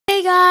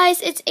Hey guys,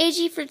 it's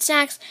AG Fruit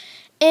Snacks,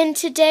 and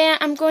today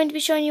I'm going to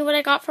be showing you what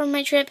I got from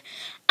my trip.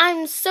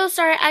 I'm so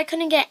sorry I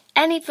couldn't get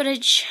any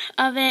footage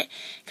of it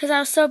because I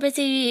was so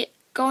busy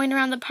going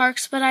around the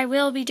parks, but I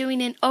will be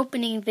doing an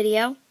opening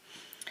video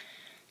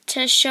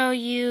to show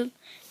you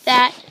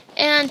that.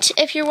 And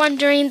if you're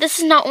wondering, this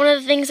is not one of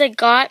the things I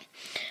got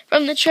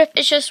from the trip.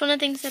 It's just one of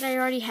the things that I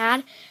already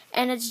had,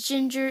 and it's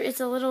Ginger.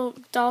 It's a little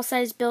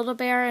doll-sized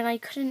Build-A-Bear, and I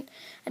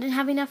didn't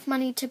have enough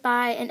money to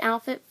buy an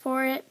outfit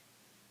for it.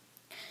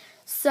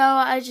 So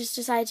I just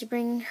decided to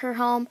bring her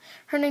home.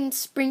 Her name's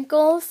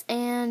Sprinkles,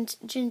 and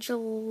Ginger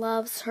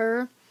loves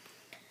her.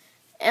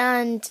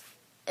 And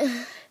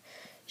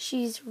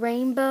she's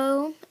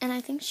rainbow, and I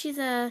think she's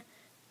a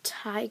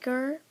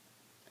tiger.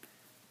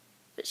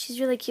 But she's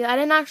really cute. I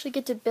didn't actually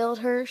get to build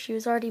her. She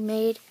was already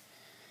made.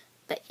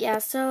 But yeah,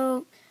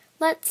 so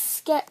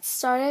let's get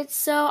started.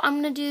 So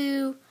I'm going to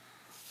do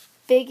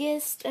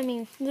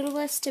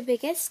littlest to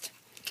biggest.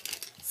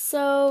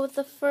 So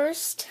the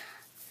first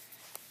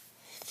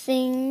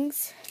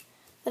things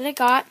that I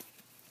got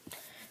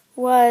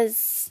was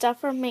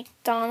stuff from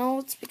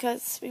McDonald's,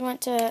 because we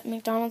went to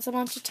McDonald's a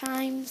bunch of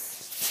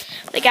times,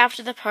 like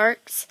after the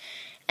parks.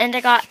 And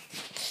I got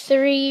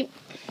 3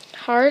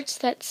 hearts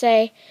that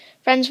say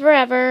Friends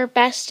Forever,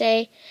 Best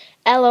Day,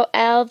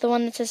 LOL. The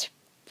one that says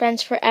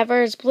Friends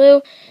Forever is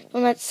blue, the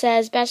one that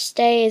says Best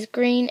Day is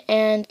green,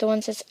 and the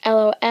one that says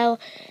LOL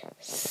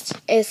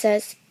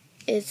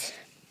is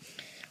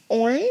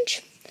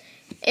orange.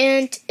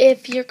 And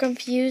if you're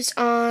confused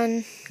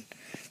on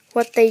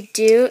what they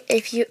do,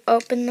 if you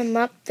open them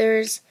up,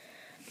 there's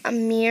a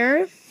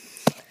mirror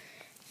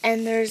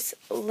and there's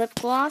lip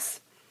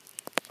gloss.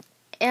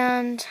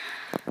 And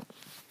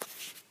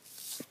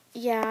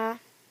yeah,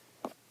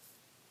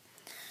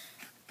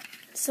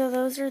 so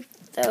those are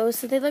those.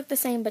 So they look the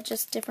same but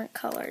just different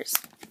colors.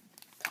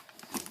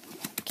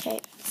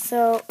 Okay,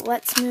 so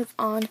let's move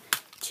on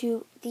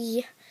to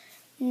the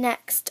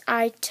next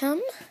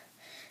item.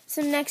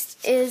 So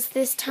next is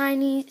this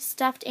tiny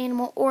stuffed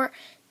animal or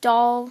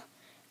doll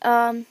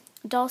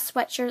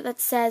sweatshirt that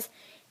says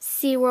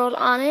SeaWorld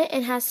on it,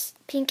 and has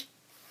pink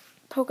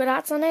polka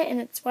dots on it, and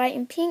it's white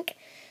and pink.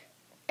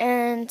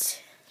 And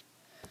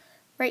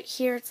right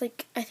here it's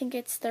like, I think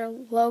it's their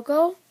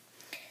logo.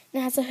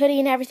 And it has a hoodie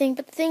and everything.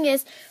 But the thing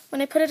is,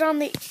 when I put it on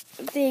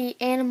the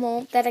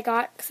animal that I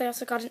got, because I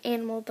also got an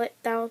animal, but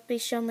that will be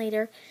shown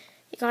later,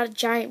 it got a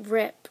giant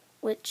rip,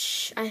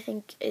 which I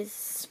think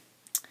is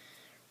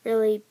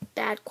really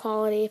bad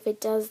quality if it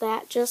does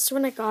that just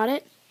when I got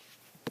it.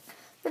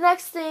 The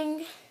next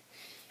thing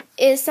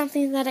is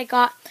something that I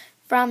got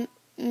from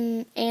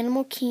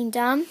Animal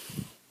Kingdom,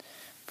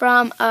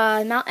 from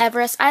Mount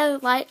Everest.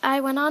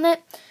 I went on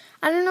it.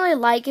 I didn't really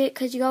like it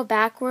because you go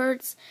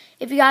backwards.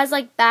 If you guys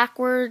like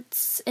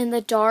backwards in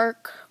the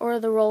dark, or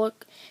if you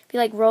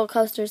like roller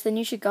coasters, then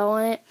you should go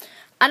on it.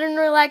 I didn't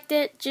really like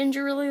it.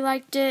 Ginger really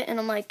liked it, and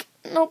I'm like,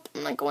 nope,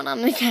 I'm not going on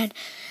it again.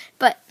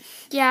 But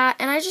yeah,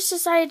 and I just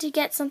decided to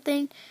get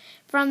something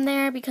from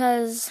there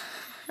because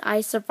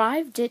I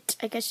survived it,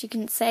 I guess you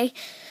can say.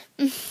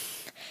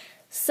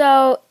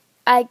 So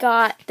I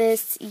got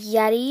this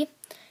Yeti,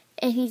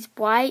 and he's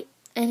white,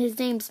 and his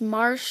name's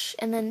Marsh.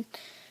 And then,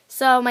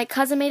 so my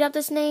cousin made up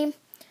this name.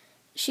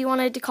 She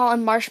wanted to call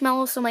him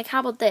Marshmallow, so I'm like,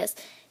 how about this?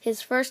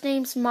 His first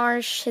name's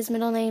Marsh, his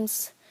middle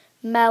name's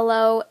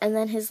Mellow, and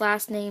then his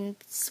last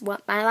name's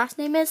what my last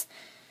name is.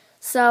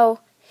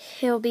 So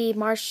he'll be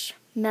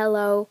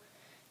Marshmallow,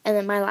 and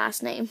then my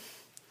last name.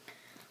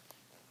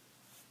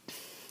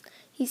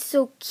 He's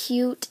so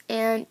cute,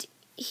 and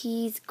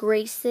he's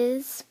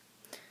Grace's.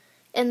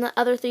 And the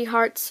other 3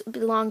 hearts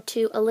belong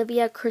to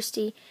Olivia,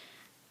 Christy,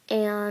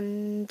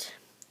 and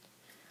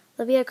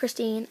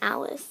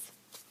Alice.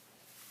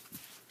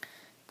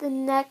 The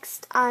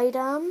next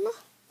item,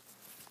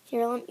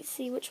 here, let me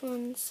see which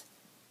one's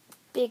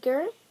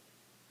bigger.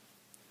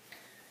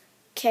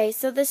 Okay,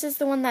 so this is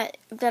the one that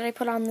I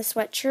put on the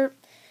sweatshirt.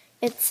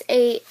 It's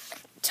a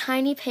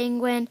tiny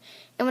penguin,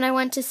 and when I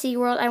went to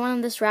SeaWorld, I went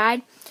on this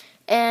ride,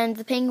 and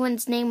the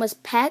penguin's name was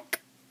Puck,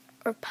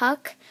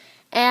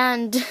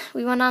 and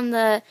we went on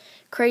the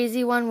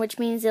crazy one, which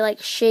means it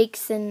like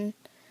shakes and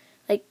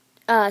like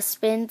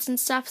spins and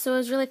stuff. So it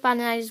was really fun,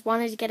 and I just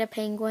wanted to get a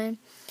penguin.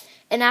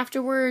 And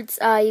afterwards,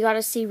 you got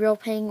to see real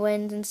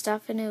penguins and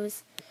stuff, and it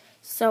was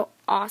so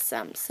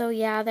awesome. So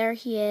yeah, there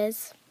he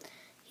is.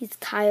 He's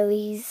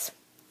Kylie's.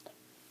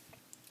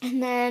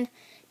 And then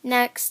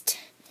next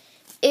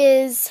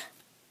is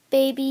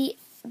Baby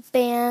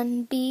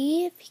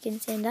Bambi, if he can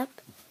stand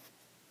up.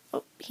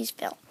 Oh, he's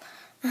fell.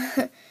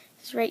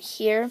 He's right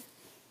here.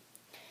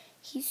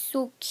 He's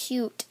so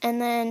cute.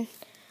 And then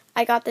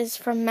I got this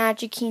from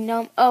Magic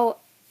Kingdom. Oh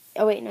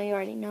wait, no, you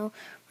already know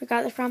where I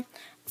got it from.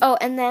 Oh,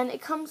 and then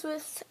it comes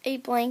with a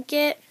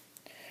blanket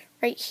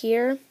right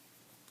here.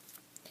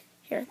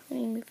 Here, let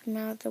me move him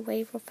out of the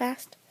way real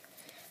fast.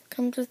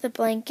 Comes with a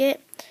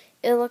blanket.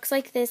 It looks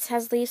like this,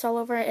 has leaves all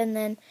over it, and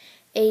then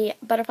a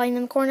butterfly in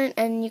the corner,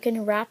 and you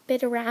can wrap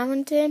it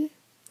around him,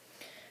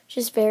 which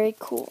is very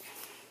cool.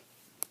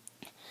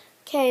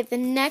 Okay, the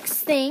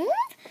next thing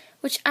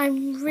which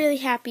I'm really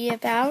happy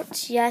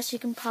about. Yes, you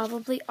can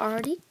probably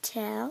already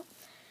tell.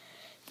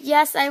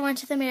 Yes, I went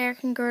to the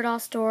American Girl doll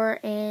store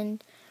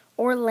in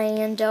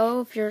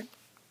Orlando, if you're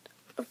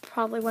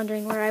probably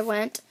wondering where I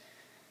went.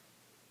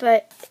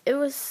 But it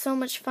was so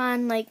much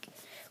fun. Like,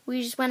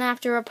 we just went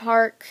after a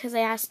park because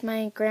I asked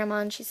my grandma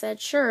and she said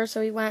sure,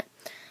 so we went.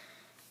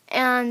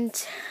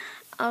 And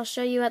I'll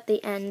show you at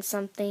the end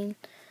something.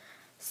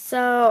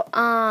 So,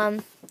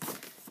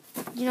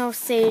 you know,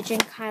 Sage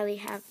and Kylie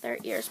have their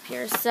ears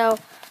pierced. So,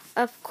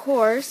 of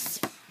course,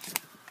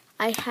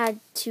 I had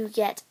to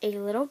get a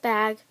little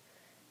bag,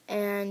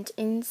 and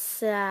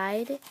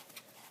inside,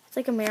 it's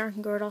like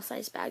American Girl doll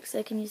size bag, so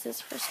I can use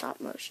this for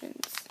stop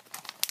motions.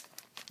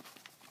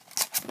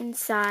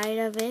 Inside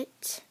of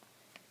it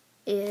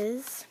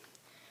is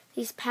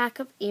these pack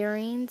of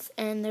earrings,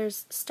 and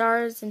there's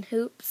stars and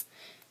hoops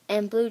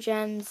and blue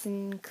gems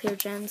and clear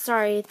gems.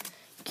 Sorry,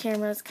 the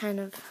camera's kind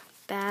of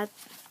bad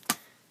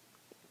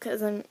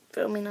because I'm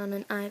filming on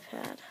an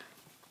iPad.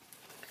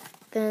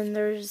 Then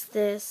there's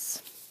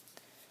this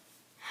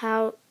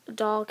How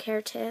Doll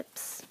Care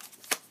Tips.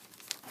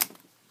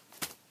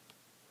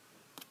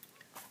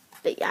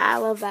 But yeah, I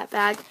love that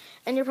bag.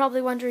 And you're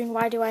probably wondering,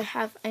 why do I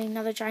have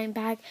another giant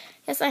bag?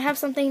 Yes, I have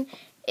something.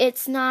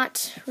 It's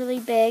not really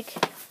big,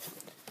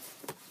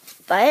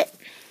 but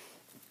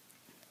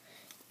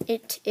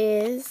it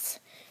is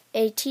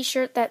a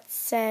t-shirt that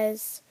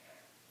says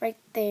right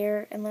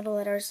there in little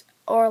letters,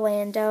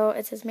 Orlando.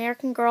 It says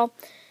American Girl.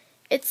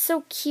 It's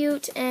so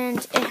cute, and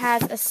it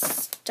has a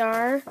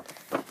star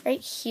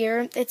right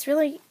here. It's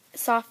really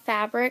soft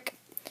fabric,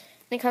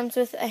 and it comes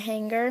with a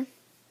hanger.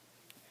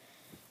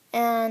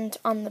 And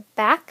on the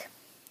back,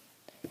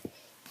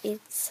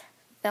 it's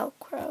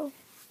Velcro.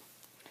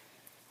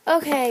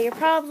 Okay, you're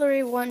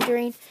probably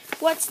wondering,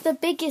 what's the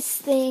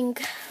biggest thing?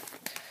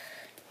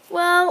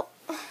 Well,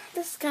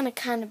 this is gonna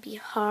kind of be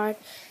hard,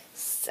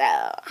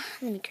 so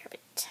let me grab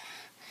it.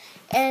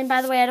 And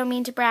by the way, I don't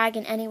mean to brag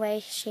in any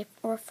way, shape,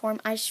 or form.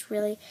 I just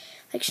really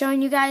like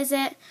showing you guys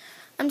it.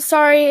 I'm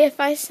sorry if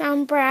I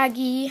sound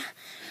braggy.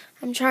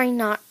 I'm trying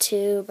not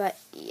to, but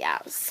yeah.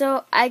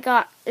 So I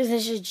got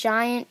this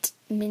giant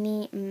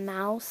Minnie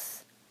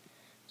Mouse.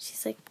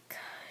 She's like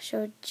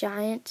so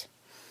giant.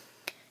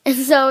 And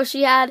so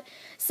she had,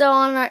 so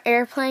on our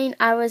airplane,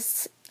 I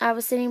was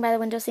sitting by the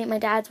window seat. My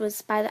dad's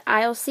was by the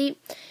aisle seat,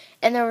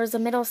 and there was a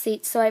middle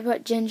seat. So I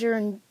put Ginger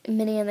and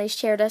Minnie, and they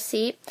shared a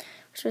seat,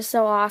 which was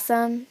so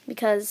awesome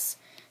because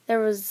there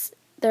was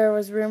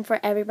room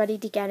for everybody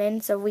to get in.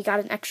 So we got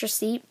an extra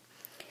seat.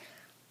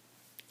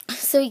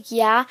 So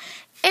yeah,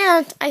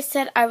 and I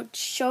said I would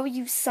show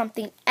you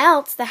something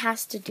else that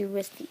has to do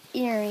with the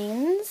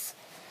earrings.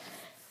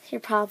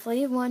 You're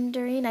probably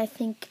wondering. I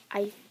think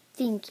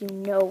you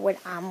know what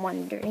I'm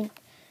wondering.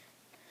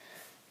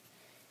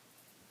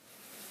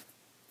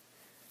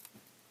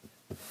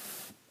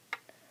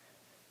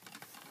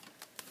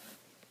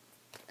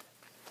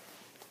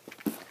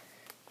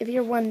 If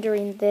you're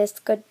wondering this,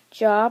 good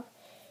job.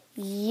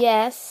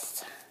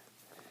 Yes,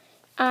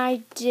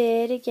 I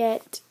did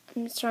get,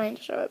 I'm just trying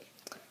to show it.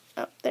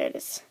 Oh, there it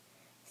is.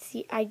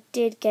 See, I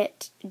did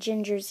get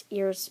Ginger's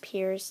ears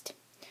pierced.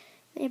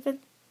 They have a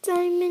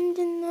diamond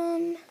in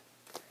them.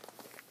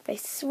 If I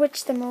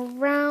switch them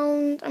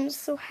around, I'm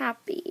so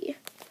happy.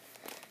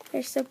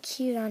 They're so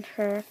cute on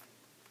her.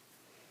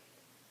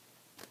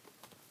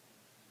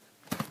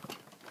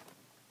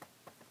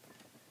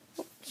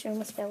 Oh, she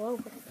almost fell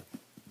over.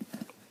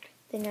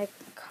 Then I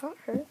caught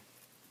her.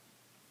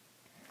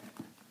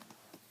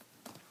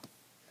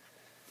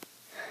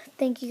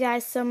 Thank you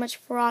guys so much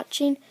for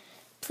watching.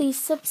 Please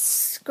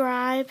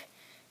subscribe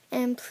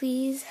and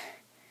please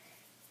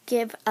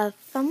give a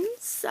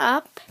thumbs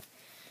up.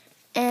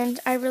 And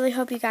I really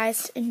hope you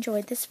guys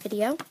enjoyed this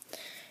video.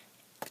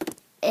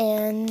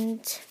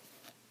 And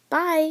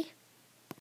bye.